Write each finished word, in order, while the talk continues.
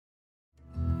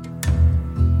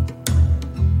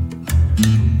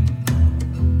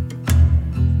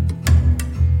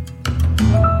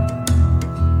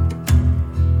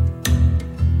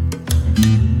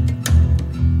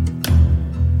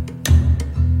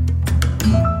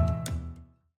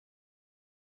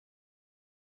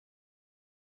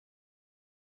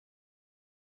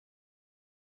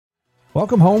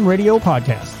Welcome Home Radio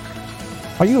Podcast.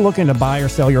 Are you looking to buy or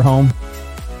sell your home?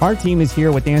 Our team is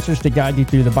here with answers to guide you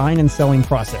through the buying and selling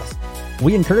process.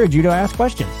 We encourage you to ask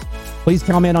questions. Please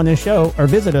comment on this show or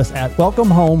visit us at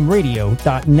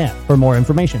welcomehomeradio.net for more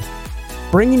information.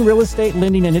 Bringing real estate,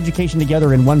 lending, and education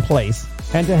together in one place,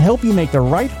 and to help you make the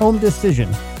right home decision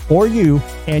for you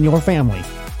and your family.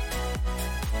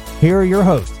 Here are your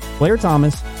hosts, Blair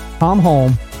Thomas, Tom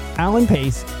Holm, Alan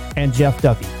Pace, and Jeff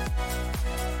Duffy.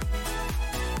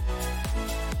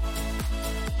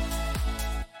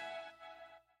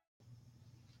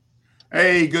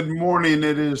 Hey, good morning.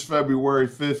 It is February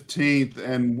 15th,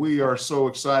 and we are so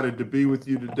excited to be with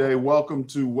you today. Welcome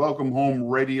to Welcome Home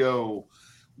Radio,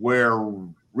 where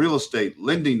real estate,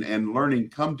 lending, and learning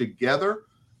come together.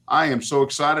 I am so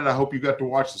excited. I hope you got to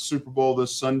watch the Super Bowl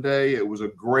this Sunday. It was a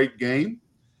great game,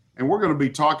 and we're going to be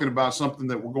talking about something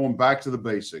that we're going back to the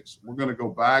basics. We're going to go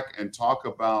back and talk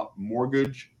about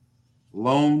mortgage,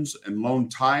 loans, and loan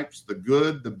types, the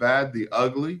good, the bad, the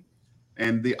ugly,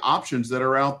 and the options that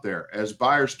are out there. As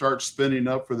buyers start spinning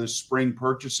up for this spring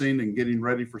purchasing and getting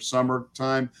ready for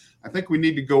summertime, I think we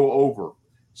need to go over.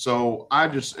 So I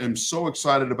just am so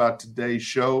excited about today's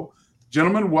show.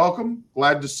 Gentlemen, welcome.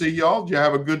 Glad to see y'all. Did you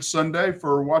have a good Sunday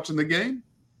for watching the game?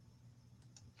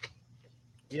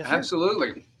 Yeah,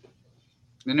 absolutely.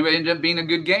 And it ended up being a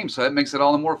good game, so that makes it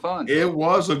all the more fun. It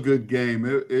was a good game.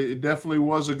 It definitely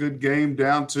was a good game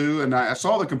down to, and I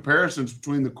saw the comparisons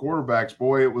between the quarterbacks.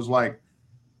 Boy, it was like,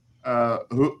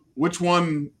 which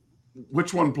one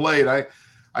played?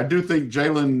 I do think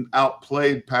Jalen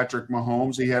outplayed Patrick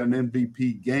Mahomes. He had an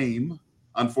MVP game.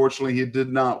 Unfortunately, he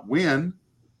did not win,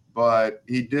 but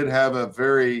he did have a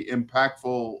very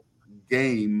impactful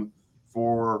game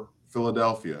for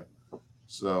Philadelphia.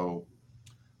 So,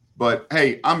 but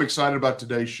hey, I'm excited about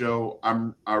today's show.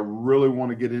 I really want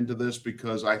to get into this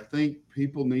because I think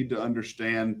people need to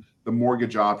understand the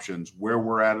mortgage options, where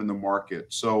we're at in the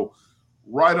market. So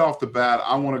right off the bat,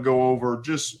 I want to go over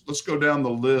let's go down the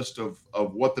list of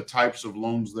what the types of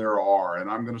loans there are. And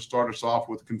I'm going to start us off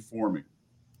with conforming.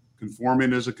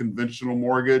 Conforming is a conventional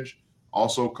mortgage,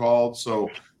 also called. So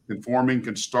conforming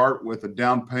can start with a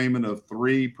down payment of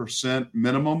 3%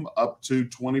 minimum up to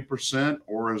 20%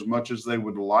 or as much as they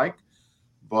would like.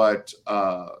 But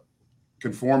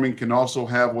conforming can also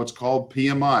have what's called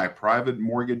PMI, private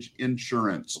mortgage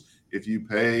insurance. If you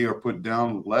pay or put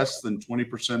down less than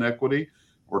 20% equity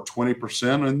or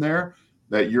 20% in there,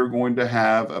 that you're going to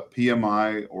have a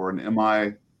PMI or an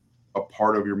MI a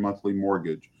part of your monthly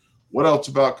mortgage. What else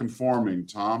about conforming,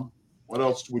 Tom? What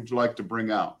else would you like to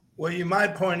bring out? Well, you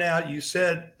might point out, you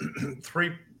said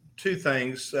two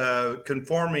things.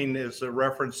 Conforming is a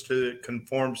reference to it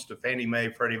conforms to Fannie Mae,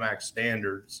 Freddie Mac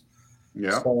standards.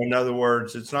 Yeah. So in other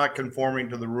words, it's not conforming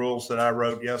to the rules that I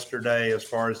wrote yesterday as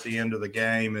far as the end of the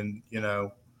game. And,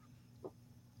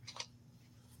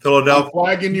 Philadelphia. I'm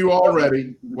flagging you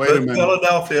already. Wait a minute.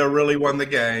 Philadelphia really won the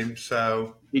game.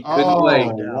 So he couldn't wait.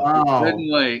 Wow. He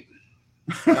couldn't wait.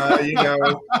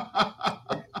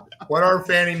 What are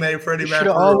Fannie Mae, Freddie Mac? We should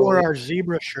have all wore our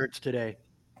zebra shirts today.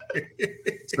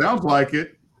 Sounds like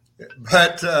it.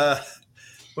 But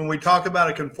when we talk about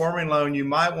a conforming loan, you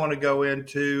might want to go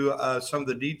into some of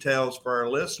the details for our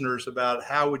listeners about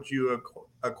how would you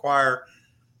acquire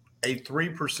a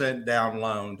 3% down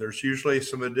loan. There's usually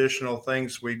some additional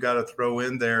things we've got to throw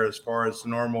in there as far as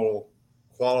normal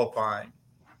qualifying.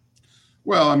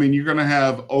 Well, I mean, you're going to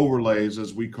have overlays,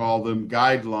 as we call them,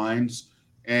 guidelines.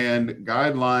 And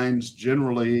guidelines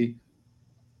generally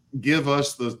give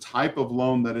us the type of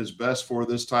loan that is best for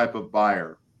this type of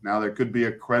buyer. Now, there could be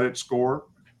a credit score.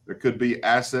 There could be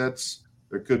assets.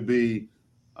 There could be,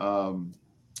 I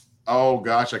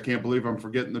can't believe I'm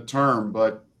forgetting the term,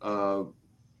 but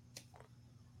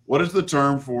what is the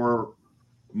term for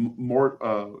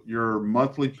your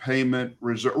monthly payment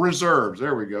reserves?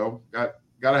 There we go. Got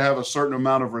to have a certain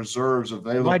amount of reserves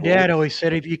available. My dad always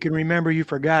said, if you can remember, you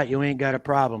forgot, you ain't got a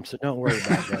problem. So don't worry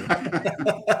about that.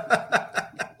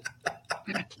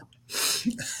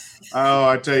 Oh,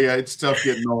 I tell you, it's tough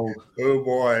getting old. Oh,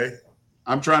 boy.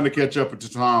 I'm trying to catch up to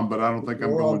Tom, but I don't think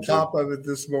I'm going on top of it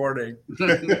this morning.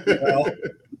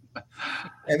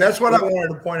 And that's what I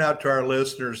wanted to point out to our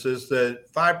listeners is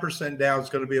that 5% down is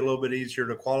going to be a little bit easier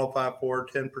to qualify for.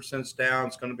 10% down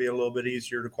is going to be a little bit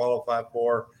easier to qualify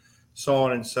for, so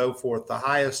on and so forth. The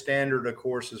highest standard, of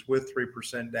course, is with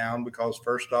 3% down because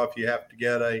first off, you have to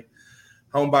get a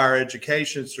home buyer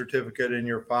education certificate in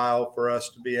your file for us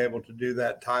to be able to do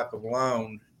that type of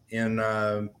loan in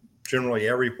generally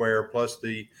everywhere. Plus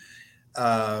the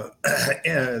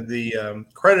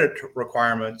credit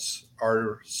requirements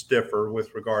are stiffer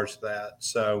with regards to that.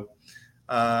 So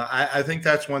I think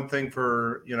that's one thing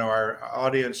for, our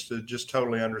audience to just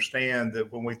totally understand,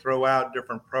 that when we throw out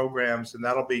different programs, and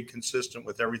that'll be consistent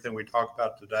with everything we talked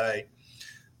about today,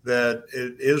 that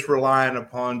it is relying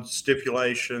upon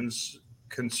stipulations,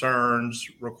 concerns,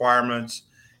 requirements,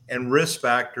 and risk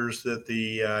factors that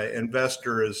the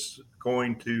investor is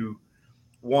going to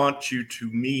want you to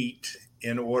meet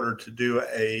in order to do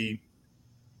a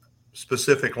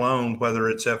specific loan, whether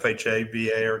it's FHA,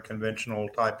 VA, or conventional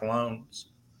type loans.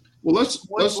 Well,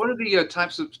 What are the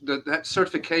types of that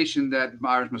certification that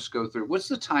buyers must go through? What's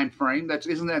the time frame?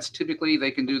 Isn't that typically they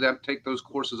can do that, take those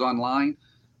courses online?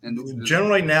 And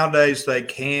generally nowadays they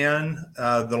can.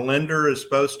 The lender is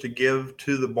supposed to give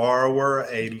to the borrower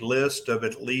a list of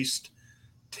at least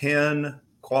 10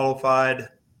 qualified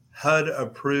HUD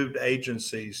approved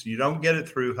agencies. You don't get it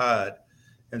through HUD.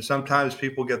 And sometimes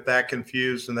people get that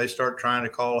confused and they start trying to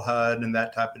call HUD and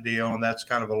that type of deal. And that's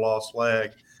kind of a lost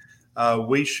leg.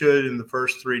 We should, in the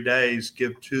first 3 days,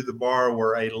 give to the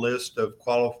borrower a list of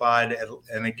qualified,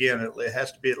 and again, it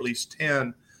has to be at least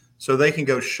 10, so they can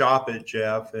go shop it,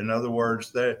 Jeff. In other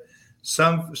words,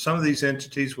 some of these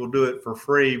entities will do it for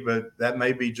free, but that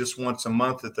may be just once a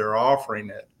month that they're offering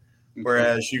it. Okay.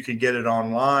 Whereas you can get it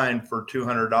online for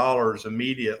 $200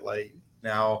 immediately.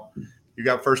 Now, you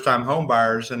got first-time home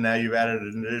buyers, and now you've added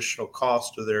an additional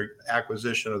cost to their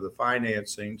acquisition of the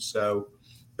financing. So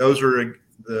those are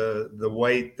the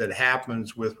weight that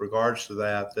happens with regards to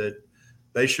that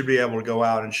they should be able to go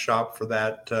out and shop for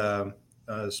that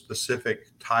specific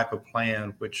type of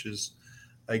plan, which is,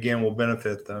 again, will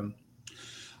benefit them.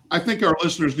 I think our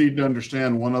listeners need to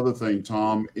understand one other thing,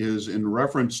 Tom, is in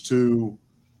reference to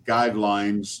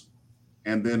guidelines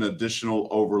and then additional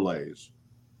overlays.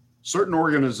 Certain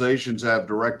organizations have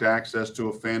direct access to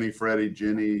a Fannie, Freddie,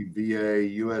 Ginnie, VA,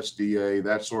 USDA,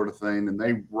 that sort of thing, and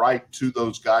they write to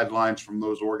those guidelines from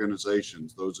those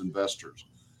organizations, those investors.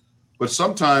 But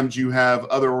sometimes you have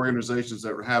other organizations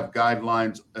that have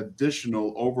guidelines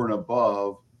additional over and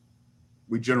above,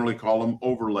 we generally call them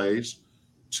overlays,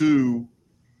 to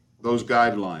those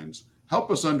guidelines. Help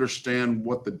us understand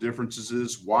what the differences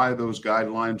is, why those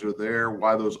guidelines are there,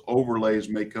 why those overlays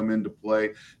may come into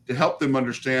play, to help them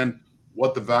understand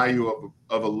what the value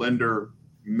of a lender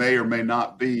may or may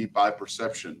not be by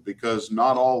perception, because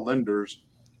not all lenders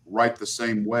write the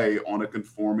same way on a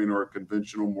conforming or a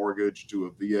conventional mortgage to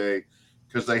a VA,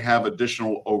 because they have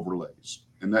additional overlays,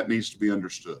 and that needs to be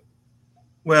understood.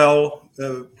 Well,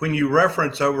 when you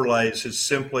reference overlays, it's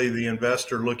simply the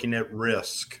investor looking at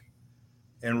risk.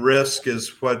 And risk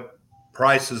is what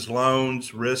prices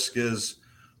loans. Risk is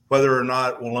whether or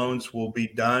not loans will be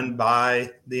done by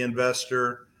the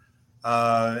investor.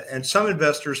 And some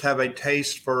investors have a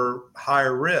taste for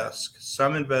higher risk.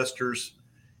 Some investors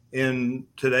in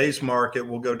today's market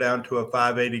will go down to a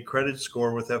 580 credit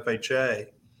score with FHA.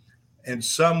 And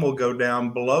some will go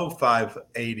down below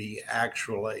 580,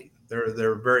 actually. There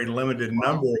are a very limited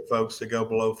number of folks that go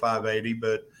below 580,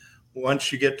 but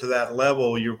once you get to that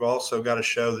level, you've also got to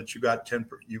show that you've got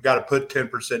to put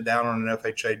 10% down on an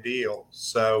FHA deal.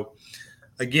 So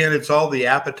again, it's all the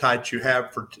appetite you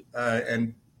have for,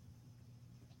 and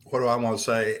what do I want to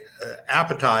say?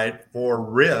 Appetite for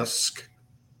risk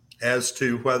as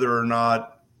to whether or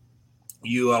not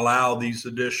you allow these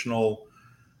additional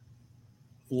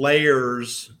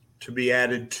layers to be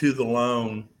added to the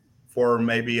loan for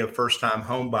maybe a first-time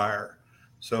home buyer.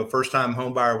 So a first-time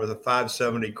home buyer with a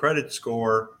 570 credit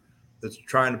score that's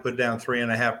trying to put down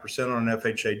 3.5% on an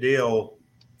FHA deal,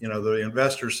 the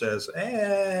investor says,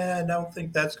 I don't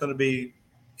think that's going to be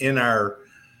in our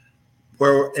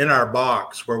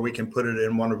box where we can put it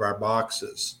in one of our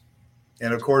boxes.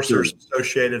 And of course, there's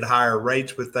associated higher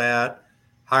rates with that,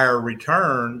 higher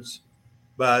returns,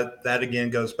 but that again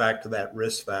goes back to that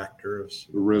risk factor of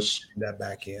the risk that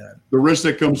back in. The risk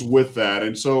that comes with that.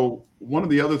 And so one of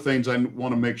the other things I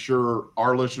want to make sure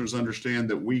our listeners understand,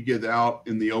 that we get out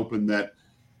in the open, that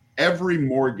every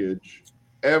mortgage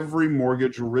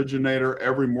originator,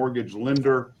 every mortgage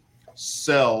lender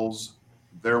sells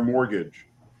their mortgage.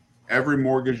 Every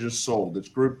mortgage is sold. It's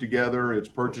grouped together. It's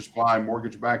purchased by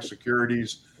mortgage-backed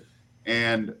securities.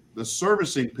 And the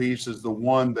servicing piece is the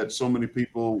one that so many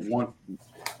people want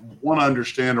to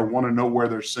understand or want to know where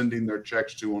they're sending their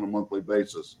checks to on a monthly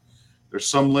basis. There's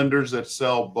some lenders that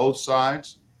sell both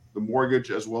sides, the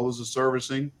mortgage as well as the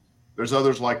servicing. There's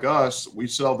others like us. We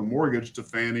sell the mortgage to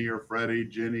Fannie or Freddie,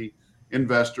 Ginnie,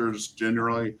 investors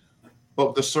generally.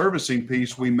 But the servicing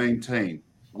piece we maintain.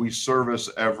 We service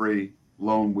every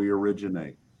loan we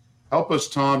originate. Help us,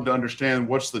 Tom, to understand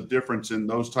what's the difference in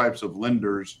those types of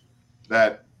lenders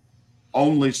that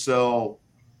only sell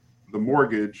the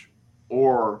mortgage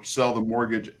or sell the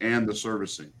mortgage and the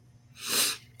servicing?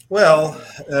 Well,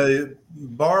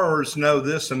 borrowers know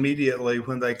this immediately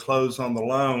when they close on the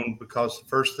loan, because the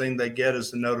first thing they get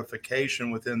is a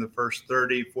notification within the first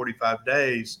 30, 45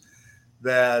 days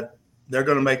that they're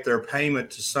going to make their payment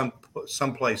to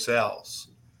someplace else.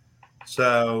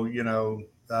 So,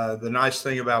 the nice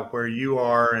thing about where you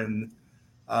are and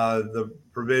the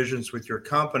provisions with your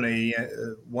company,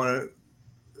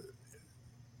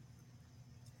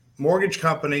 mortgage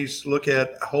companies look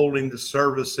at holding the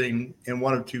servicing in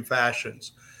one of two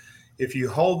fashions. If you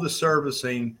hold the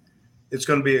servicing, it's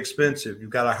going to be expensive. You've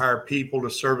got to hire people to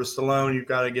service the loan. You've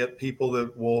got to get people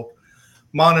that will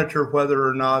monitor whether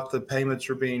or not the payments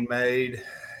are being made.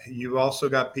 You've also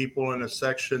got people in a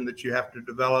section that you have to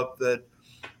develop that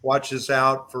watches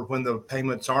out for when the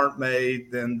payments aren't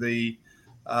made. Then the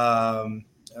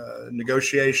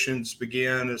negotiations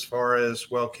begin as far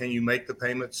as, well, can you make the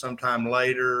payment sometime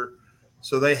later?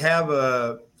 So they have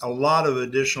a lot of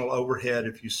additional overhead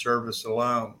if you service a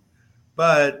loan.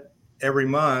 But every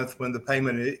month when the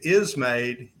payment is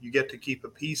made, you get to keep a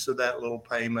piece of that little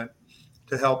payment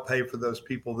to help pay for those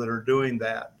people that are doing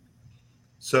that.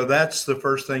 So that's the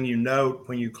first thing you note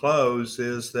when you close,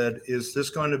 is this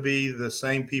going to be the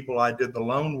same people I did the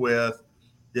loan with?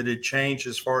 Did it change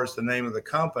as far as the name of the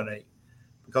company?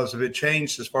 Because if it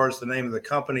changed as far as the name of the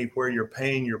company where you're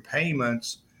paying your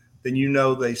payments, then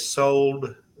they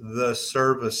sold the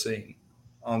servicing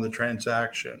on the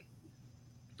transaction.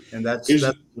 And that's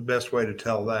the best way to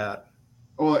tell that.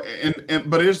 Well,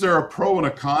 but is there a pro and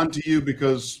a con to you?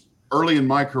 Because early in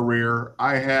my career,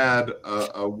 I had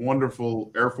a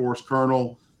wonderful Air Force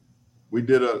colonel. We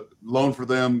did a loan for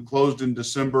them, closed in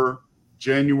December.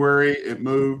 January, it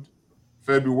moved.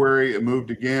 February, it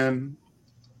moved again.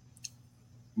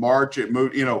 March, it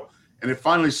moved, and it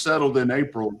finally settled in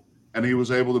April, and he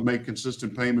was able to make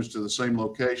consistent payments to the same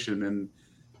location.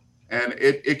 And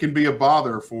it can be a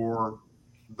bother for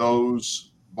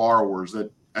those borrowers that,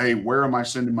 hey, where am I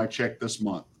sending my check this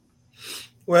month?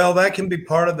 Well, that can be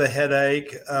part of the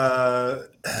headache. The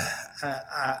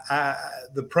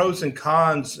pros and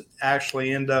cons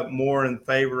actually end up more in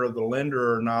favor of the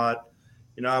lender or not.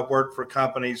 I've worked for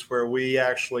companies where we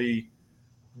actually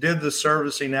did the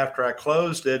servicing after I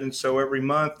closed it. And so every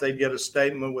month they'd get a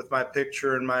statement with my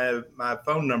picture and my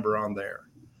phone number on there,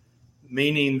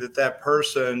 meaning that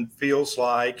person feels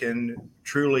like and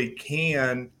truly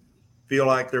can feel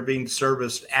like they're being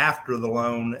serviced after the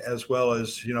loan, as well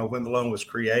as, when the loan was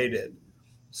created.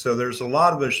 So there's a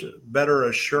lot of better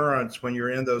assurance when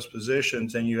you're in those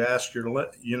positions and you ask your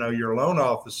loan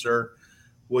officer,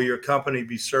 will your company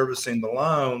be servicing the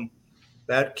loan?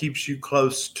 That keeps you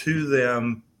close to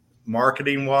them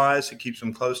marketing wise. It keeps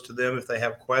them close to them if they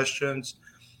have questions.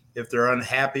 If they're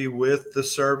unhappy with the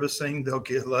servicing, they'll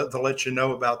let you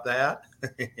know about that.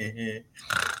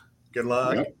 Good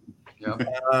luck. Yep.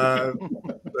 Yeah.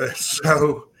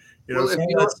 So,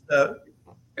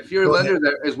 if you're a lender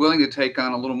that is willing to take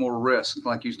on a little more risk,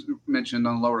 like you mentioned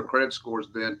on lower credit scores,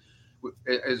 then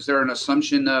is there an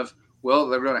assumption of, well,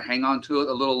 they're going to hang on to it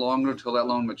a little longer until that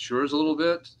loan matures a little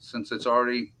bit, since it's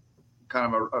already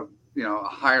kind of a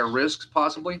higher risk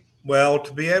possibly? Well,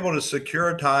 to be able to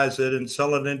securitize it and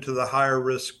sell it into the higher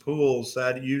risk pools,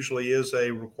 that usually is a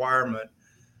requirement.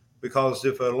 Because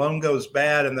if a loan goes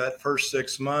bad in that first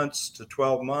 6 months to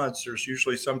 12 months, there's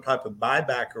usually some type of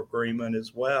buyback agreement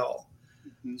as well.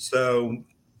 Mm-hmm. So,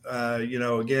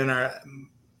 again,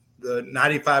 the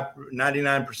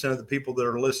 99% of the people that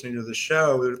are listening to the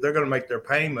show, they're going to make their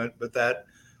payment, but that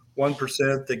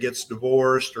 1% that gets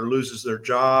divorced or loses their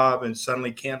job and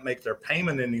suddenly can't make their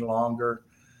payment any longer,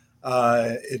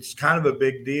 it's kind of a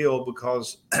big deal,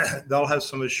 because they'll have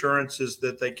some assurances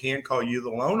that they can call you, the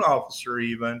loan officer,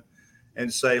 even,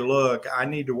 and say, look, I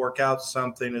need to work out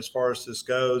something as far as this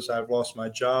goes. I've lost my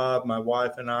job. My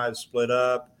wife and I have split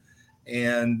up.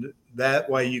 And that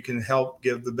way you can help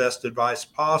give the best advice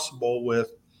possible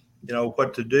with,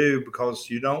 what to do, because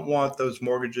you don't want those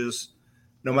mortgages,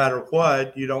 no matter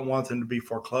what, you don't want them to be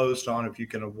foreclosed on if you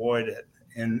can avoid it.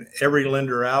 And every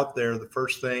lender out there, the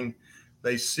first thing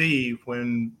they see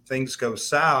when things go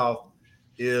south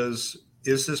is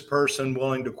this person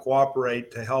willing to cooperate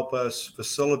to help us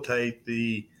facilitate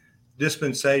the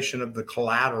dispensation of the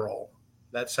collateral?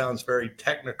 That sounds very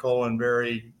technical and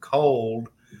very cold,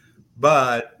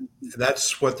 but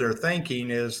that's what they're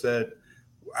thinking, is that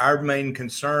our main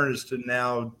concern is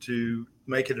to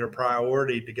make it a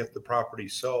priority to get the property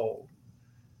sold.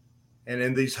 And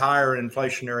in these higher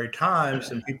inflationary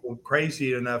times, and people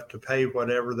crazy enough to pay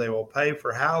whatever they will pay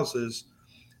for houses,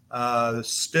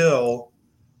 still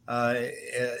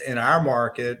in our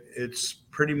market, it's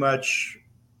pretty much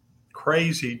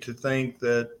crazy to think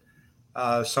that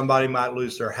somebody might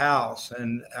lose their house.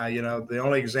 And, the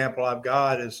only example I've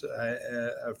got is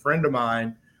a friend of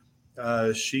mine.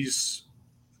 She's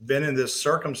been in this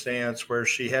circumstance where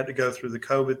she had to go through the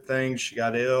COVID thing. She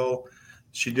got ill.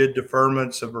 She did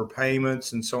deferments of her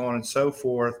payments and so on and so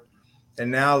forth.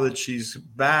 And now that she's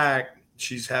back,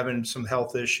 she's having some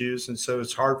health issues. And so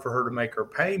it's hard for her to make her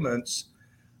payments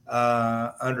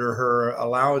under her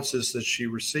allowances that she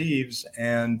receives.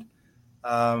 And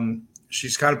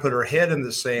she's kind of put her head in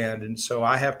the sand. And so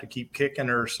I have to keep kicking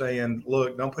her saying,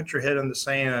 look, don't put your head in the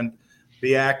sand.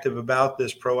 Be active about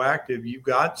this, proactive. You've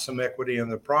got some equity in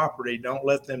the property. Don't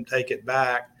let them take it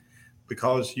back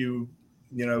because you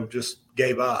just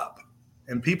gave up.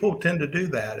 And people tend to do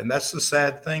that. And that's the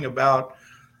sad thing about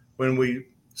when we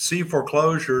see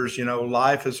foreclosures,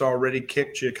 life has already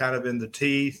kicked you kind of in the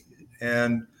teeth.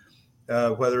 And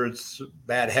whether it's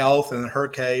bad health in her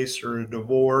case or a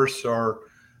divorce or,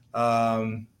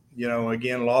 again,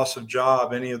 loss of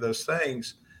job, any of those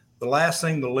things, the last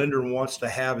thing the lender wants to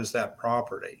have is that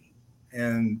property.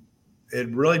 And it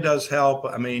really does help.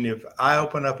 I mean, if I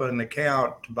open up an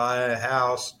account to buy a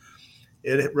house,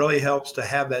 it really helps to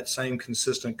have that same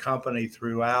consistent company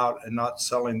throughout and not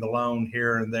selling the loan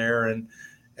here and there. And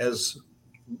as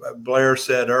Blair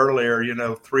said earlier,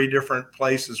 3 different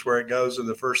places where it goes in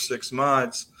the first 6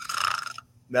 months,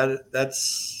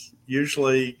 that's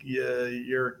usually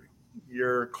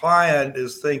your client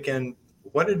is thinking,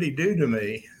 what did he do to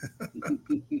me?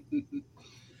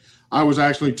 I was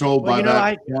actually told by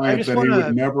that client that he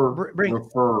would never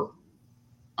refer.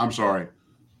 I'm sorry.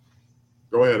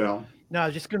 Go ahead, Al. No, I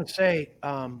was just going to say,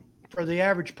 for the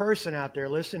average person out there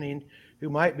listening who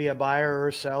might be a buyer or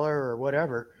a seller or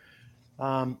whatever,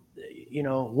 one,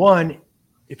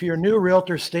 if you're a new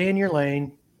realtor, stay in your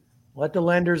lane, let the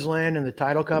lenders lend and the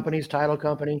title company's title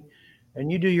company,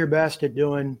 and you do your best at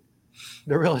doing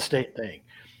the real estate thing.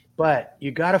 But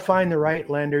you got to find the right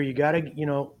lender. You got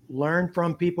to, learn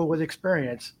from people with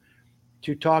experience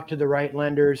to talk to the right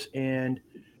lenders, and,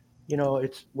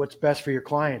 it's what's best for your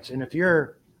clients. And if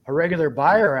you're a regular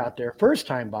buyer out there,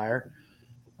 first-time buyer,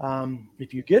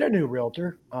 if you get a new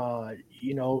realtor,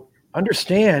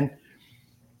 understand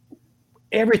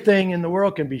everything in the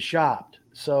world can be shopped.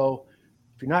 So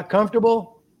if you're not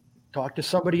comfortable, talk to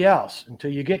somebody else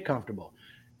until you get comfortable.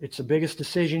 It's the biggest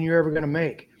decision you're ever going to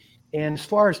make. And as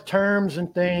far as terms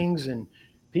and things and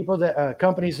people that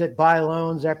companies that buy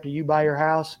loans after you buy your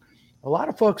house, a lot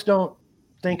of folks don't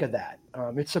think of that.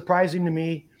 It's surprising to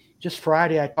me. Just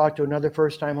Friday, I talked to another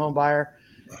first-time home buyer,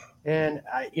 and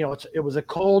it was a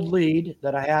cold lead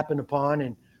that I happened upon,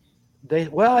 and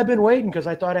I've been waiting because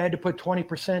I thought I had to put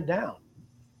 20% down.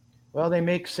 Well, they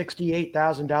make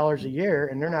 $68,000 a year,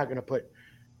 and they're not going to put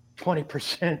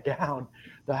 20% down.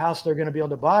 The house they're going to be able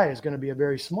to buy is going to be a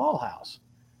very small house.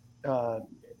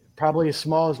 Probably as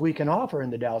small as we can offer in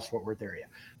the Dallas-Fort Worth area.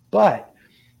 But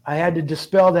I had to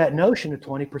dispel that notion of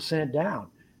 20% down.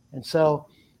 And so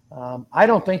I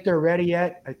don't think they're ready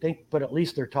yet. But at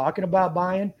least they're talking about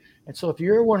buying. And so if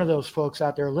you're one of those folks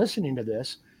out there listening to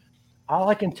this, all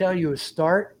I can tell you is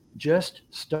just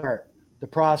start the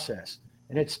process.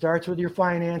 And it starts with your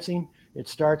financing. It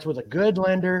starts with a good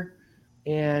lender.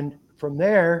 And from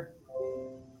there,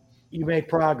 you make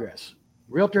progress.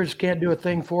 Realtors can't do a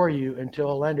thing for you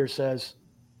until a lender says,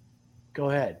 go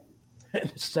ahead.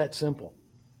 It's that simple.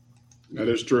 That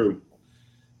is true.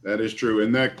 That is true.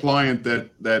 And that client that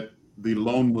the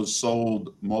loan was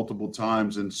sold multiple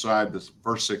times inside the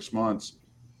first 6 months,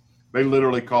 they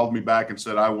literally called me back and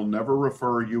said, I will never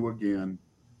refer you again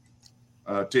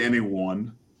to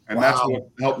anyone. And Wow. That's what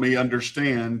helped me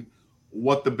understand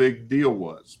what the big deal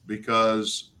was,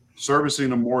 because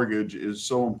servicing a mortgage is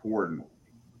so important.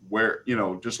 Where,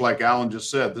 just like Alan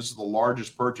just said, this is the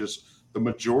largest purchase the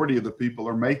majority of the people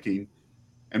are making,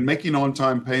 and making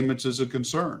on-time payments is a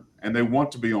concern, and they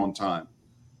want to be on time.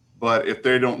 But if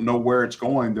they don't know where it's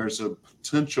going, there's a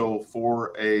potential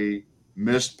for a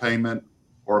missed payment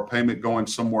or a payment going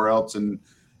somewhere else. And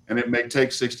it may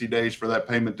take 60 days for that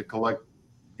payment to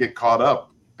get caught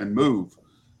up and move.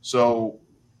 So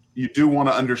you do want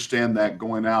to understand that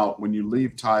going out when you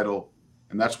leave title.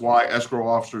 And that's why escrow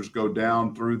officers go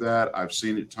down through that. I've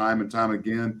seen it time and time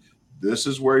again. This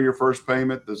is where your first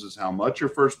payment, this is how much your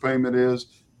first payment is.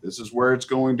 This is where it's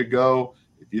going to go.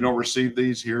 If you don't receive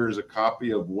these, here is a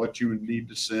copy of what you would need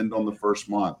to send on the first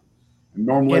month. And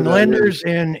normally, and lenders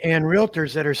and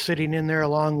realtors that are sitting in there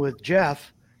along with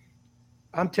Jeff,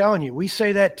 I'm telling you, we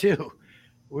say that too.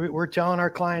 We're telling our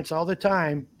clients all the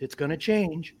time, it's going to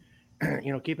change.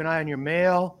 Keep an eye on your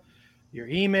mail. your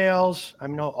emails. I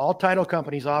know all title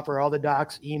companies offer all the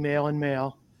docs, email and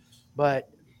mail. But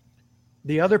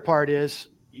the other part is,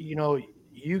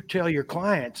 you tell your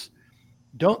clients,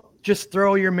 don't just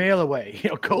throw your mail away,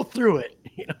 go through it,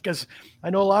 because I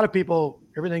know a lot of people,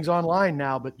 everything's online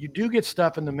now, but you do get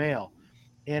stuff in the mail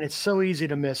and it's so easy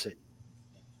to miss it.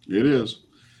 It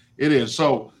is.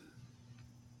 So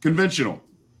conventional,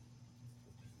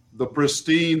 the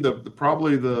pristine,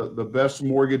 probably the best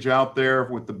mortgage out there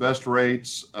with the best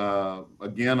rates.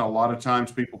 Again, a lot of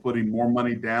times people putting more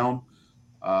money down.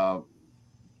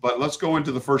 But let's go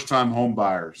into the first-time home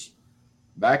buyers.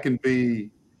 That can be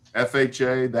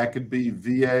FHA, that could be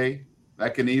VA,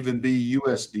 that can even be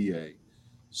USDA.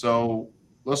 So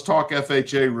let's talk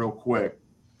FHA real quick.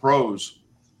 Pros.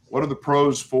 What are the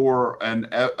pros for a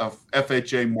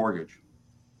FHA mortgage?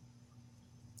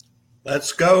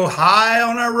 Let's go high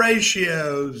on our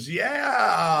ratios.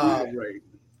 Yeah.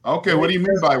 Okay, what do you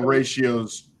mean by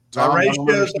ratios, Tom? Our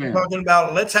ratios, I'm talking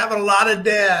about let's have a lot of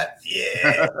debt.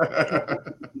 Yeah.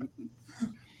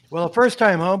 Well, a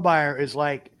first-time home buyer is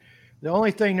like, the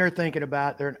only thing they're thinking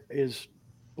about there is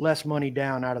less money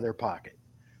down out of their pocket.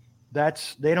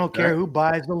 They don't care who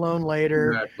buys the loan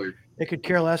later. Exactly. They could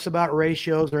care less about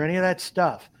ratios or any of that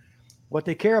stuff. What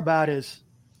they care about is,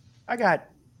 I got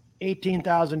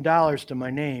 $18,000 to my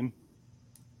name.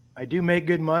 I do make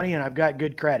good money and I've got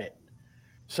good credit.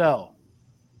 So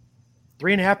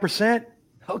 3.5%.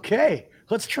 Okay,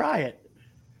 let's try it.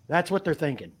 That's what they're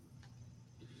thinking.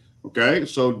 Okay,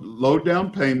 so low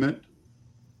down payment,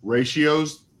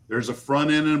 ratios, there's a front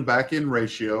end and back end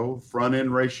ratio. Front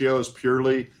end ratio is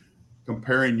purely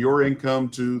comparing your income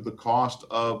to the cost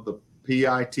of the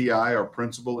PITI, or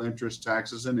principal, interest,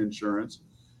 taxes, and insurance.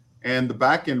 And the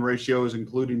back end ratio is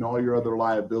including all your other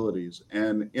liabilities.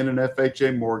 And in an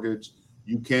FHA mortgage,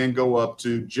 you can go up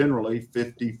to generally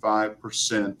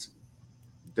 55%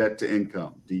 debt to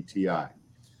income, DTI.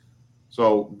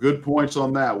 So good points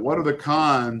on that. What are the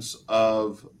cons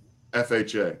of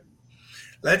FHA?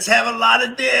 Let's have a lot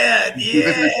of debt.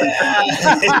 Yeah.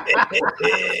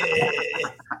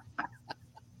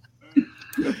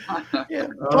 Yeah.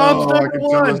 Tom's number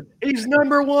one. He's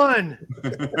number one.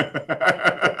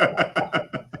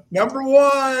 Number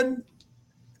one.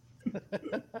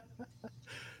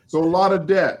 So a lot of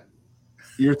debt.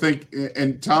 You're thinking,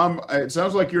 and Tom, it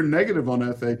sounds like you're negative on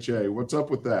FHA. What's up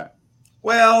with that?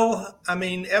 Well, I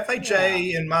mean,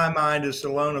 FHA in my mind is the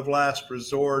loan of last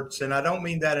resorts, and I don't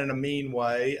mean that in a mean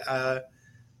way.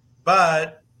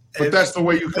 But that's the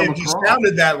way you come across. It just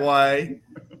sounded that way.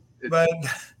 But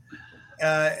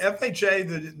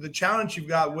FHA, the challenge you've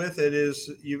got with it is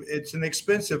it's an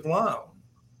expensive loan.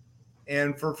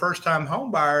 And for first-time home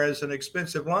buyer, it's an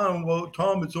expensive loan. Well,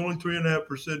 Tom, it's only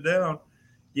 3.5% down.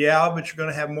 Yeah, but you're going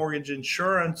to have mortgage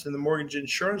insurance, and the mortgage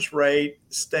insurance rate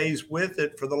stays with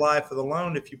it for the life of the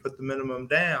loan if you put the minimum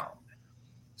down.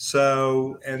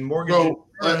 So, and mortgage.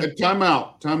 So, time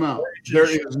out. There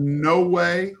is no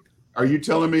way. Are you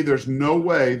telling me there's no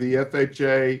way the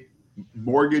FHA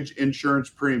mortgage insurance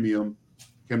premium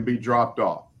can be dropped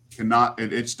off? Cannot.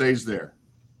 It stays there.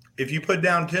 If you put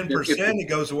down 10%, it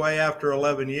goes away after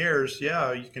 11 years.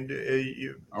 Yeah, you can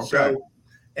do. Okay. So,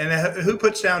 and who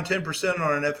puts down 10%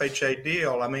 on an FHA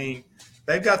deal? I mean,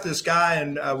 they've got this guy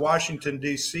in Washington,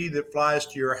 D.C. that flies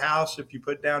to your house if you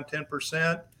put down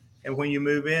 10%. And when you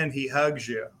move in, he hugs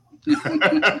you.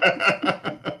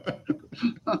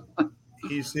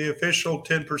 He's the official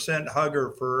 10%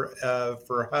 hugger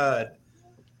for HUD.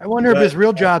 I wonder if his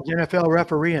real job's NFL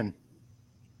refereeing.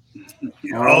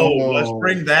 Let's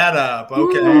bring that up.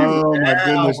 Okay. Oh, my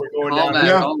goodness. We're going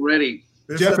down already.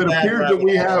 Jeff, it appears that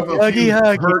we have a few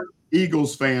hurt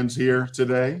Eagles fans here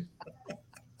today.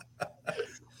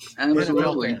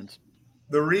 Absolutely.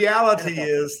 The reality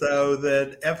is, though,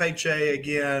 that FHA,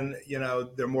 again,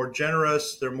 they're more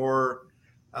generous. They're more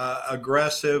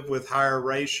aggressive with higher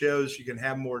ratios. You can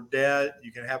have more debt.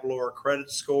 You can have lower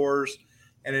credit scores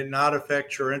and it not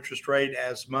affect your interest rate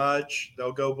as much.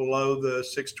 They'll go below the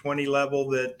 620 level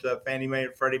that Fannie Mae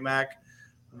and Freddie Mac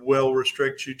will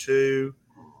restrict you to.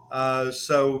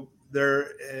 So they're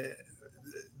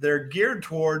geared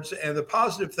towards, and the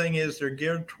positive thing is they're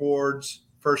geared towards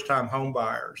first-time home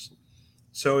buyers.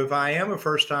 So if I am a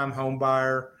first-time home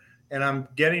buyer and I'm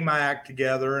getting my act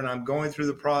together and I'm going through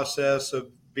the process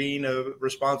of being a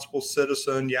responsible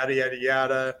citizen, yada, yada,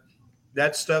 yada,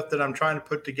 that stuff that I'm trying to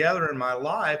put together in my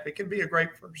life, it can be a great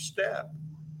first step.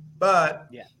 But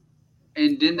yeah.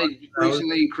 And didn't they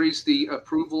recently increase the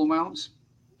approval amounts?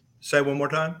 Say one more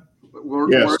time.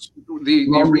 Yes. The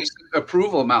recent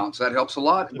approval amounts, that helps a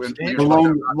lot. The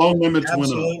loan limits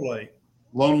Absolutely. went up.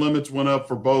 Loan limits went up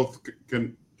for both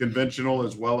conventional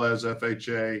as well as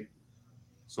FHA.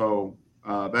 So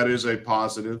that is a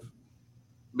positive.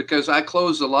 Because I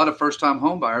close a lot of first-time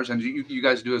home buyers, and you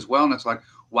guys do as well. And it's like,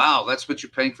 wow, that's what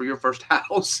you're paying for your first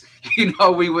house.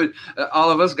 We would, all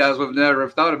of us guys would never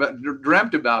have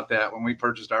dreamt about that when we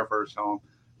purchased our first home.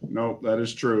 No, that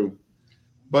is true.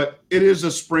 But it is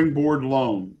a springboard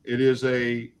loan. It is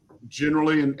a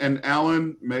generally, and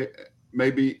Alan,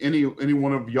 maybe any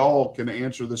one of y'all can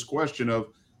answer this question of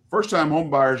first-time home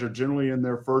buyers are generally in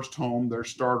their first home, their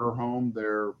starter home,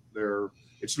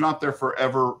 it's not their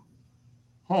forever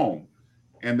home.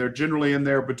 And they're generally in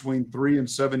there between 3 and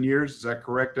 7 years. Is that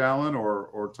correct, Alan,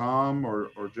 or Tom, or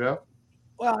Jeff?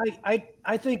 Well,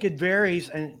 I think it varies,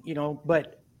 and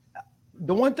but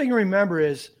the one thing to remember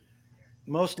is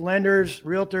most lenders,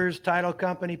 realtors, title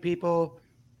company people,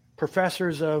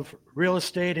 professors of real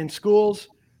estate in schools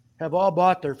have all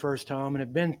bought their first home and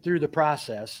have been through the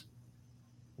process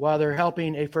while they're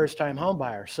helping a first-time home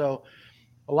buyer. So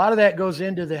a lot of that goes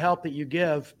into the help that you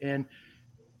give. And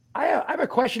I have a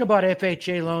question about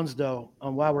FHA loans, though,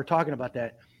 while we're talking about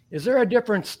that. Is there a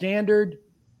different standard,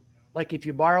 like if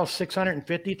you borrow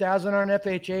 $650,000 on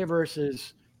FHA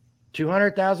versus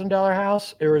 $200,000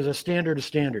 house, or is a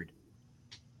standard?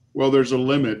 Well, there's a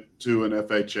limit to an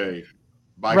FHA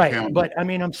by right, county. But I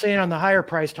mean, I'm saying on the higher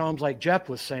priced homes, like Jeff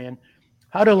was saying,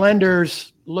 how do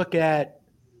lenders look at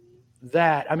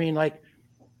that? I mean, like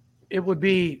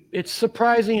it's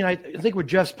surprising. I think what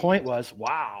Jeff's point was,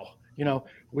 wow,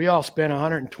 we all spent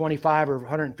 $125,000 or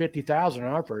 $150,000 on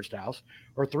our first house,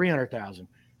 or $300,000.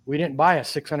 We didn't buy a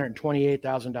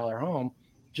 $628,000 home,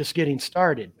 just getting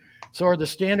started. So are the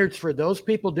standards for those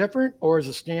people different, or is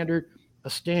a standard a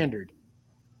standard?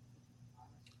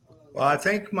 Well, I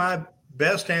think my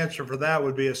best answer for that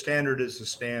would be a standard is a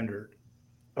standard.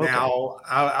 Okay. Now,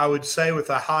 I would say with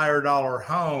a higher dollar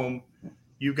home,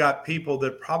 you've got people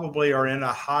that probably are in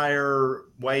a higher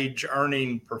wage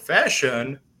earning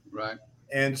profession. Right.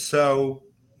 And so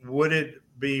would it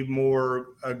be more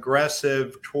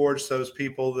aggressive towards those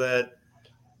people that,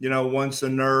 one's a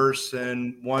nurse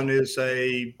and one is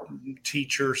a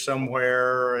teacher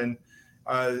somewhere, and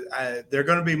they're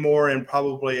going to be more in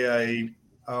probably a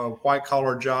white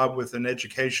collar job with an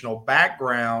educational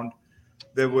background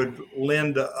that would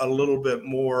lend a little bit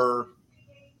more,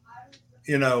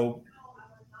 the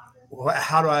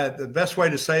best way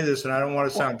to say this, and I don't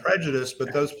want to sound prejudiced,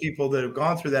 but those people that have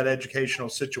gone through that educational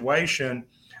situation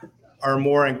are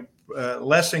more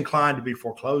less inclined to be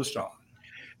foreclosed on.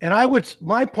 And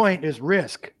my point is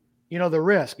risk, the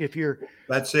risk.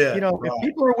 That's it. Right. If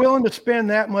people are willing to spend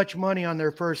that much money on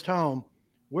their first home,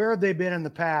 where have they been in the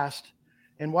past?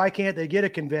 And why can't they get a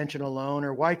conventional loan,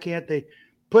 or why can't they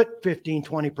put 15,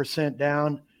 20%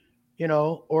 down,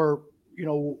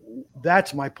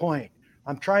 that's my point.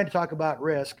 I'm trying to talk about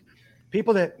risk.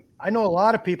 I know a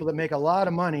lot of people that make a lot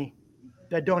of money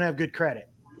that don't have good credit.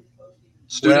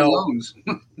 Student loans.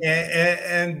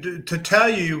 and to tell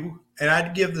you, and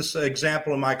I'd give this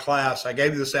example in my class. I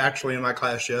gave this actually in my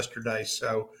class yesterday.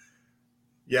 So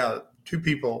yeah, 2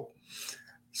 people.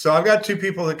 So I've got 2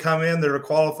 people that come in that are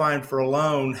qualifying for a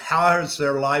loan. How is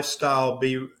their lifestyle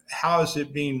how is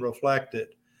it being reflected?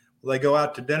 Well, they go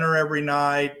out to dinner every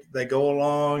night. They go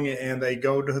along and they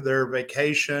go to their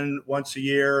vacation once a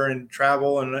year and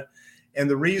travel. And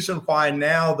the reason why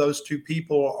now those 2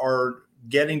 people are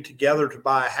getting together to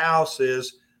buy a house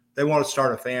is they want to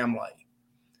start a family.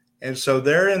 And so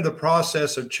they're in the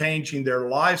process of changing their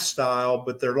lifestyle,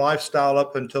 but their lifestyle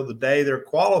up until the day they're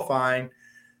qualifying,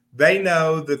 they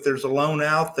know that there's a loan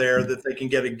out there that they can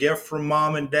get a gift from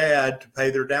mom and dad to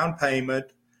pay their down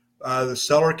payment. The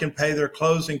seller can pay their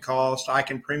closing costs. I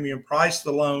can premium price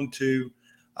the loan to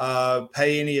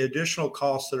pay any additional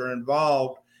costs that are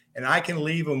involved. And I can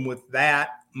leave them with that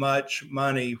much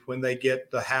money when they get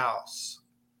the house.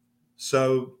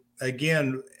 So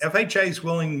again, FHA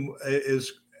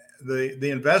is the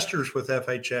investors with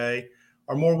FHA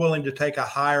are more willing to take a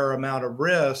higher amount of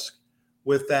risk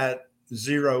with that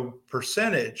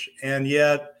 0%. And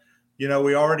yet,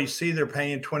 we already see they're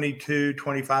paying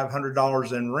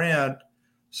 $2,500 in rent.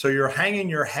 So you're hanging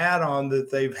your hat on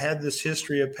that they've had this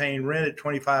history of paying rent at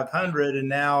 $2,500, and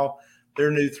now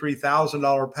their new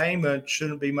 $3,000 payment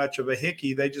shouldn't be much of a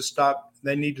hickey. They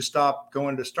need to stop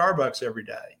going to Starbucks every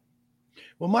day.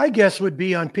 Well, my guess would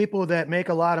be on people that make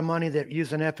a lot of money that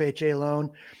use an FHA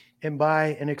loan and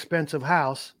buy an expensive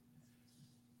house,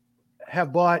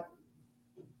 have bought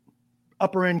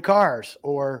upper end cars,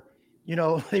 or,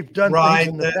 they've done things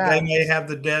in the past. They may have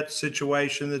the debt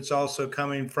situation that's also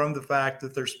coming from the fact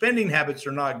that their spending habits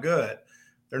are not good.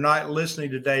 They're not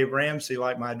listening to Dave Ramsey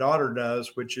like my daughter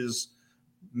does, which is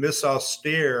Miss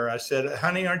Austere. I said,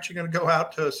 honey, aren't you going to go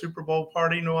out to a Super Bowl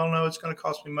party? No, it's going to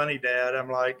cost me money, Dad. I'm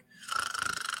like,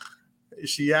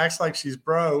 she acts like she's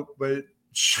broke, but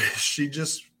she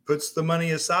just puts the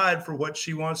money aside for what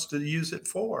she wants to use it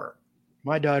for.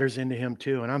 My daughter's into him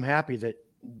too, and I'm happy that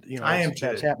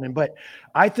that's happening. But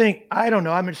I don't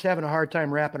know. I'm just having a hard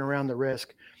time wrapping around the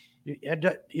risk.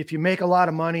 If you make a lot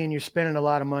of money and you're spending a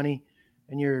lot of money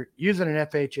and you're using an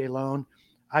FHA loan,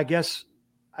 I guess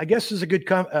this is a good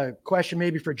question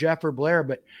maybe for Jeff or Blair,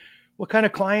 but what kind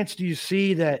of clients do you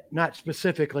see that, not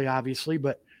specifically, obviously,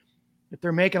 but if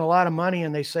they're making a lot of money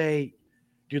and they say,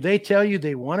 do they tell you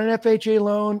they want an FHA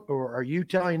loan, or are you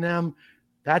telling them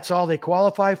that's all they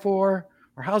qualify for,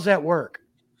 or how's that work?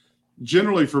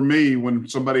 Generally for me, when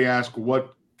somebody asks,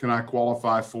 what can I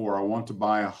qualify for? I want to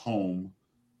buy a home.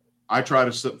 I try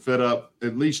to fit up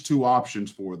at least two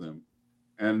options for them.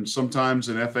 And sometimes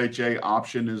an FHA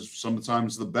option is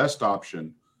sometimes the best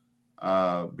option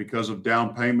because of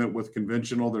down payment with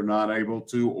conventional, they're not able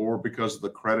to, or because of the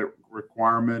credit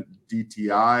requirement,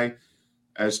 DTI,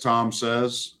 as Tom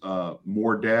says,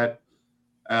 more debt,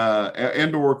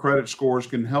 and or credit scores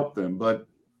can help them. But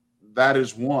that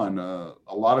is one. A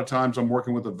lot of times I'm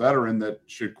working with a veteran that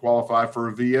should qualify for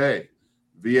a VA.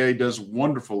 VA does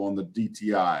wonderful on the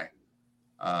DTI,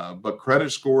 but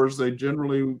credit scores, they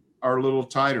generally are a little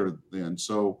tighter then.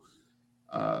 So,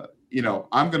 I'm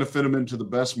going to fit them into the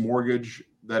best mortgage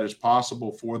that is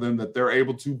possible for them, that they're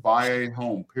able to buy a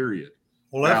home, period.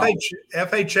 Well, now,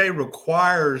 FHA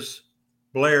requires,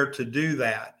 Blair, to do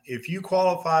that. If you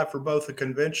qualify for both a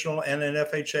conventional and an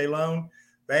FHA loan,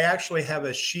 they actually have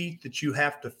a sheet that you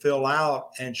have to fill out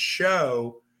and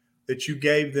show that you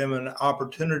gave them an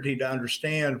opportunity to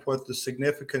understand what the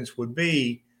significance would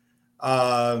be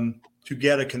to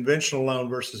get a conventional loan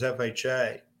versus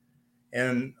FHA.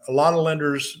 And a lot of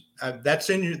lenders,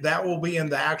 that will be in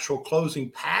the actual closing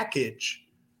package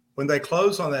when they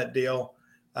close on that deal.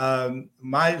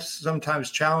 My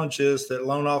sometimes challenge is that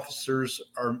loan officers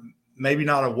are maybe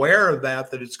not aware of that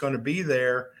it's going to be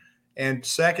there. And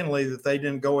secondly, that they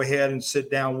didn't go ahead and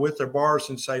sit down with their borrowers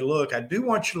and say, look, I do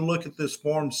want you to look at this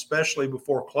form, especially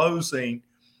before closing,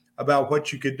 about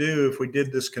what you could do if we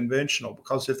did this conventional.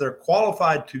 Because if they're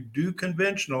qualified to do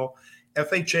conventional,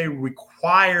 FHA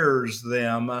requires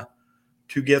them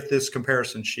to get this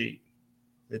comparison sheet.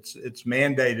 It's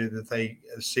mandated that they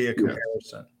see a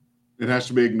comparison. It has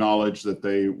to be acknowledged that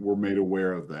they were made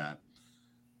aware of that.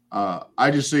 I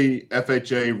just see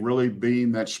FHA really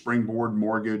being that springboard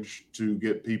mortgage to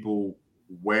get people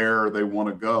where they want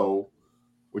to go,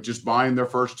 which is buying their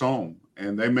first home.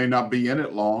 And they may not be in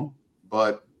it long,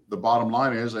 but the bottom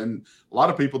line is, and a lot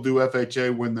of people do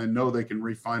FHA when they know they can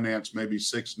refinance maybe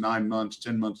 6, 9 months,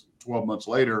 10 months, 12 months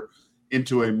later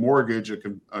into a mortgage, a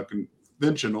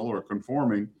conventional or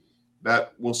conforming,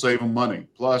 that will save them money.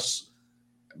 Plus,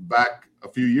 back a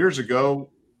few years ago,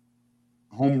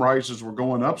 home prices were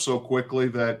going up so quickly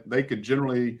that they could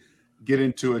generally get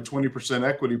into a 20%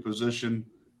 equity position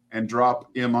and drop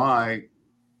MI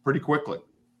pretty quickly.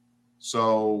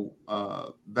 So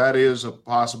that is a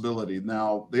possibility.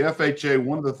 Now, the FHA,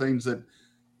 one of the things that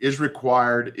is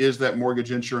required is that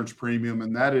mortgage insurance premium,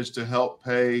 and that is to help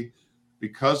pay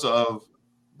because of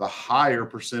the higher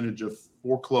percentage of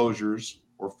foreclosures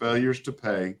or failures to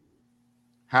pay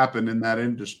happen in that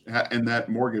industry, in that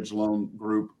mortgage loan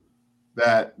group,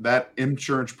 that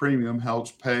insurance premium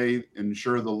helps pay and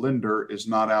ensure the lender is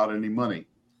not out any money.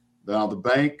 Now, the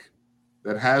bank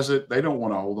that has it, they don't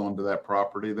want to hold on to that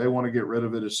property. They want to get rid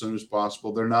of it as soon as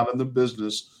possible. They're not in the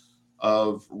business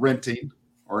of renting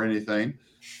or anything.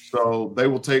 So they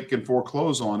will take and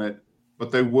foreclose on it,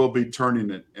 but they will be turning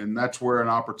it. And that's where an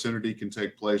opportunity can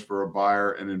take place for a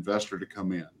buyer and investor to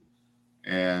come in.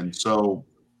 And so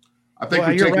I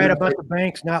think you're right about the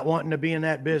banks not wanting to be in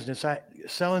that business.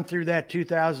 Selling through that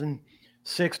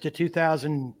 2006 to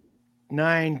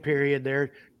 2009 period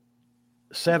there,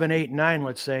 7, 8, 9,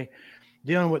 let's say,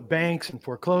 dealing with banks and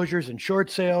foreclosures and short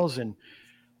sales. And,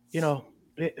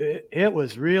 it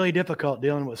was really difficult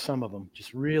dealing with some of them,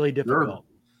 just really difficult. Sure.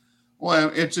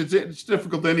 Well, it's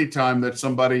difficult any time that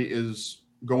somebody is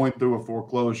going through a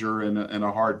foreclosure and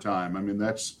a hard time. I mean,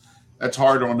 that's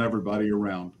hard on everybody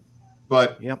around.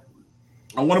 But yep.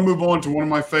 I want to move on to one of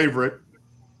my favorite,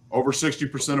 over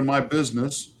 60% of my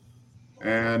business.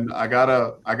 And I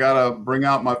gotta bring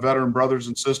out my veteran brothers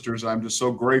and sisters. I'm just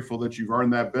so grateful that you've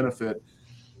earned that benefit.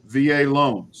 VA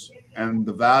loans and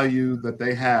the value that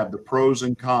they have, the pros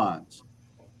and cons.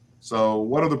 So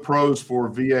what are the pros for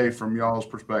VA from y'all's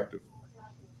perspective?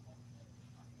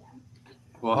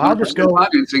 Well, I'll just go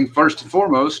financing first and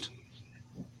foremost.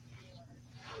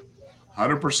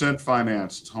 100%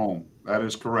 financed home. That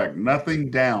is correct. Nothing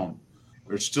down.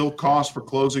 There's still costs for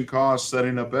closing costs,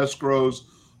 setting up escrows,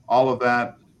 all of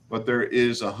that, but there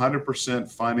is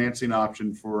 100% financing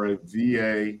option for a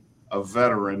VA, a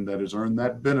veteran that has earned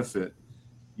that benefit.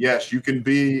 Yes, you can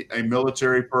be a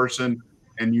military person,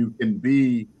 and you can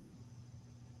be,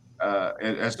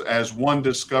 as one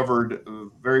discovered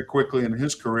very quickly in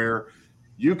his career,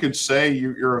 you can say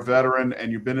you're a veteran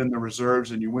and you've been in the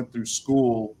reserves and you went through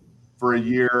school for a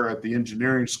year at the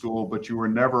engineering school, but you were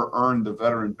never earned the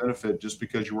veteran benefit just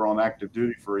because you were on active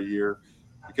duty for a year,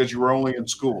 because you were only in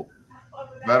school.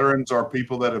 Veterans are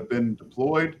people that have been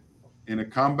deployed in a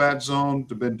combat zone,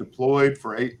 to been deployed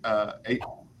for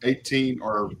 18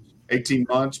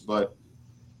 months, but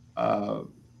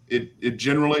it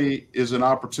generally is an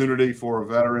opportunity for a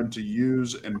veteran to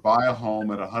use and buy a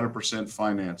home at 100%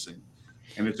 financing.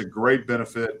 And it's a great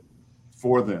benefit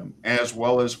for them, as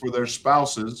well as for their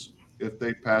spouses if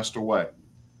they passed away.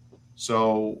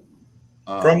 So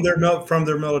from their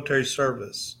military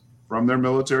service. From their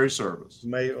military service.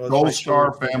 Let's Gold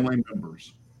Star family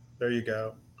members. There you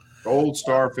go. Gold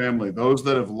Star family. Those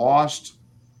that have lost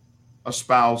a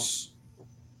spouse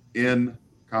in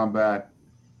combat,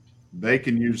 they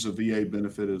can use the VA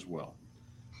benefit as well.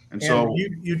 And so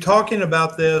you talking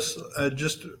about this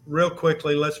just real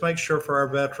quickly, let's make sure for our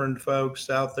veteran folks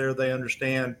out there, they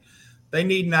understand they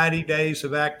need 90 days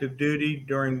of active duty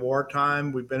during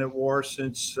wartime. We've been at war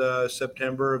since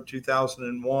September of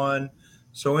 2001.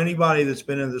 So anybody that's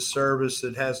been in the service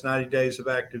that has 90 days of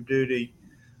active duty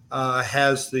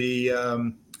has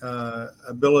the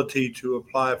ability to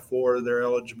apply for their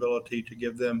eligibility to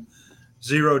give them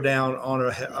zero down on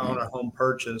a home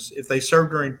purchase. If they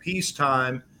serve during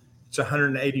peacetime, it's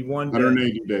 181 days.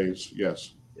 180 days,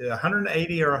 yes.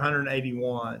 180 or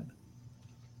 181?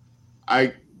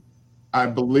 I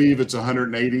believe it's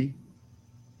 180.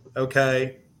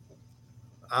 Okay.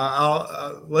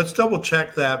 Let's double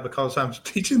check that, because I'm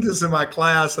teaching this in my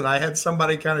class and I had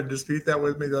somebody kind of dispute that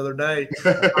with me the other day.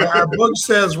 Our book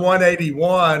says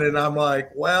 181, and I'm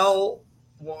like, well,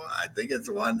 I think it's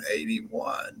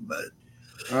 181, but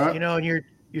and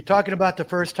you're talking about the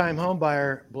first time home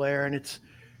buyer, Blair, and it's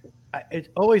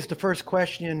always the first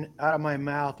question out of my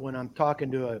mouth when I'm talking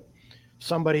to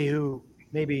somebody who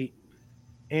maybe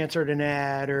answered an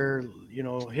ad or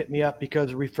hit me up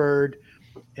because referred.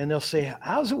 And they'll say,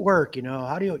 how's it work?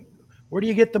 Where do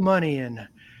you get the money, and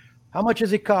how much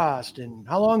does it cost, and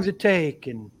how long does it take,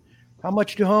 and how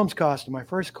much do homes cost? And my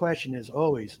first question is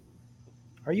always,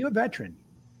 are you a veteran?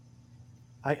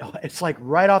 It's like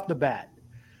right off the bat.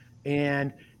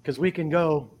 And because we can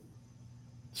go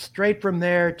straight from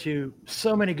there to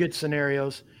so many good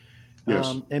scenarios.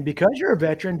 Yes. And because you're a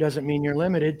veteran doesn't mean you're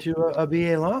limited to a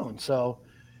VA loan. So,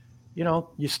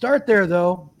 you start there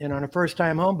though, and on a first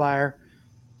time home buyer,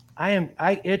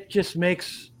 it just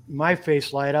makes my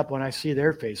face light up when I see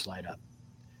their face light up,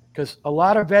 because a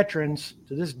lot of veterans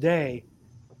to this day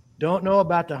don't know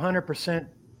about the 100%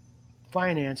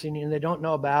 financing, and they don't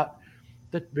know about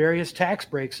the various tax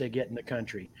breaks they get in the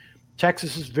country.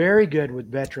 Texas is very good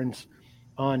with veterans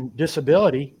on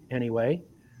disability anyway.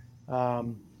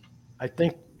 I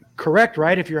think correct,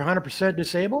 right? If you're 100%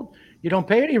 disabled, you don't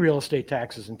pay any real estate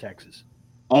taxes in Texas.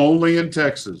 Only in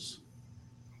Texas.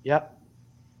 Yep.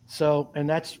 So, and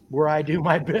that's where I do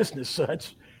my business. So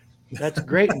that's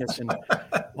greatness.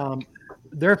 And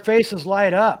their faces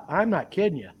light up. I'm not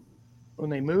kidding you. When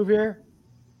they move here,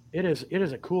 it is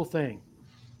a cool thing.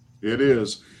 It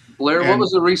is. Blair, what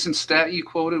was the recent stat you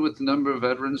quoted with the number of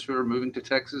veterans who are moving to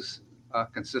Texas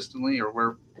consistently, or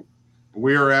where?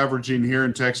 We are averaging here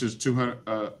in Texas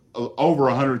over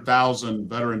 100,000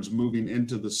 veterans moving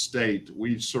into the state.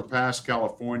 We surpassed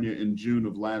California in June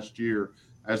of last year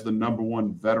as the number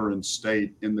one veteran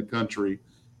state in the country.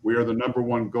 We are the number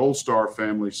one Gold Star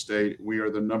family state. We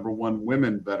are the number one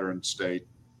women veteran state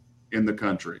in the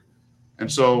country.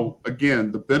 And so,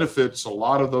 again, the benefits, a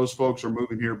lot of those folks are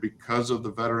moving here because of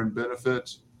the veteran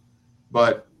benefits.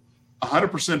 But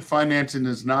 100% financing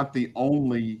is not the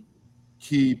only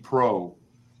key pro.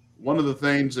 One of the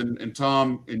things, and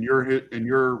Tom, in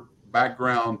your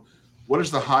background, what is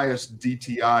the highest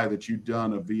DTI that you've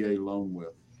done a VA loan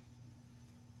with?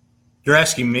 You're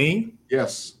asking me?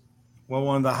 Yes. Well,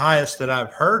 one of the highest that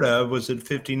I've heard of was at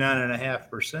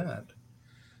 59.5%.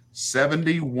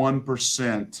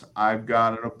 71% I've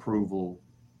got an approval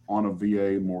on a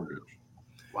VA mortgage.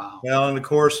 Wow. Well, in the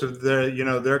course of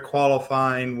they're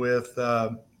qualifying with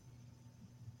that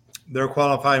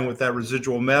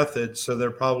residual method, so they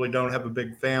probably don't have a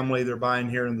big family. They're buying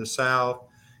here in the South,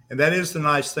 And that is the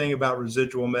nice thing about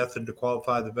residual method to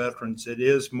qualify the veterans. It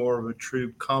is more of a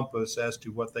true compass as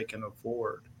to what they can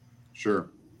afford.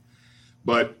 Sure.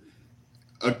 But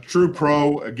a true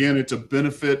pro, again, it's a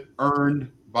benefit earned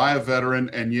by a veteran.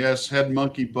 And yes, Head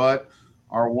Monkey Butt,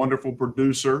 our wonderful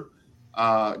producer,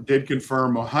 did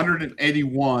confirm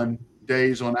 181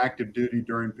 days on active duty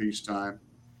during peacetime.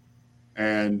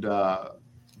 And,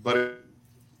 but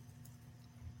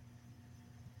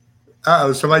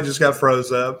somebody just got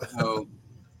froze up. Oh,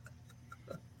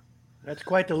 That's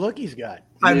quite the look he's got.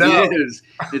 I know. It is.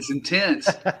 It's intense.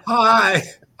 Hi,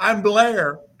 I'm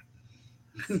Blair.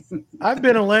 I've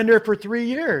been a lender for 3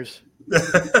 years.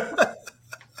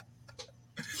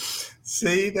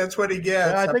 See, that's what he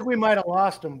gets. I think we might have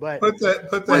lost him, but Put the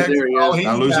Well, there he is. he's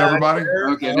I lose back everybody? there.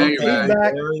 Okay, now you're he's back.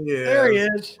 back. There he is. There he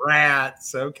is.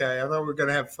 Rats. Okay, I thought we were going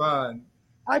to have fun.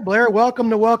 Hi, Blair. Welcome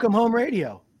to Welcome Home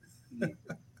Radio.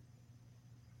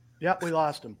 Yep, we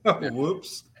lost him.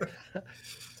 Whoops.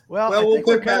 Well, Well, I we'll think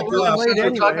we're pick kind of back running up. late We're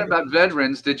talking anyway. about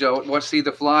veterans. Did you see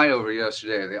the flyover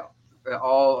yesterday? The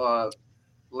all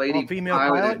lady All female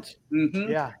pilot. pilots?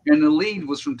 Mm-hmm. Yeah. And the lead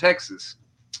was from Texas.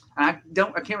 I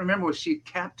can't remember, was she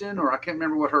captain, or I can't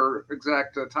remember what her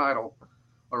exact title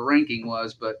or ranking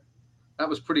was, but that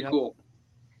was pretty cool.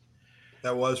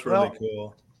 That was really Well,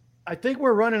 cool. I think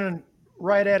we're running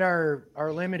right at our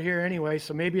limit here anyway,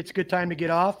 so maybe it's a good time to get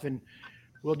off, and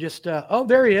we'll just oh,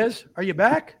 there he is. Are you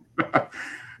back?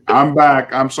 I'm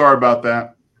back. I'm sorry about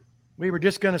that. We were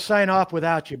just going to sign off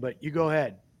without you, but you go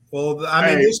ahead. Well, I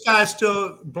mean, Hey. this guy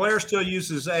Blair still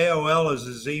uses AOL as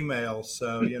his email,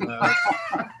 so you know.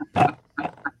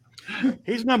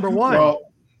 He's number one. Well,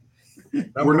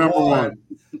 we're number one.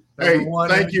 Hey, Number one.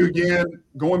 thank you again.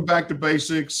 Going back to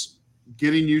basics,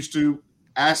 getting used to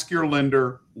ask your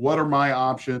lender, what are my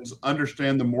options?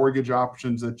 Understand the mortgage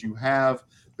options that you have.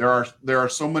 There are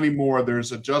so many more.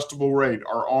 There's adjustable rate,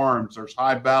 our ARMs, there's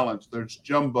high balance, there's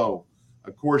jumbo,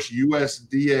 of course,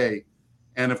 USDA.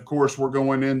 And of course, we're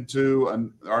going into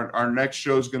our next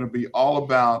show is going to be all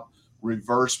about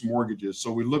reverse mortgages.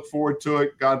 So we look forward to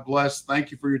it. God bless.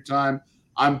 Thank you for your time.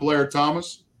 I'm Blair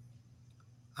Thomas.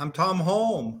 I'm Tom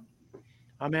Holm.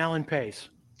 I'm Alan Pace.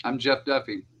 I'm Jeff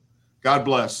Duffy. God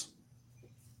bless.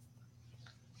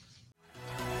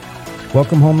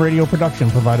 Welcome Home Radio production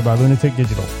provided by Lunatic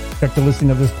Digital. Check the listing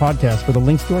of this podcast for the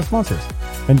links to our sponsors.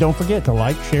 And don't forget to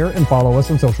like, share, and follow us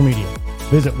on social media.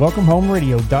 Visit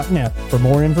welcomehomeradio.net for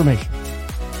more information.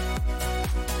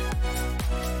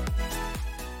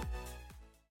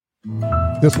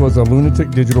 This was a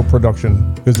Lunatic Digital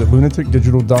production. Visit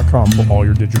lunaticdigital.com for all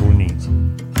your digital needs.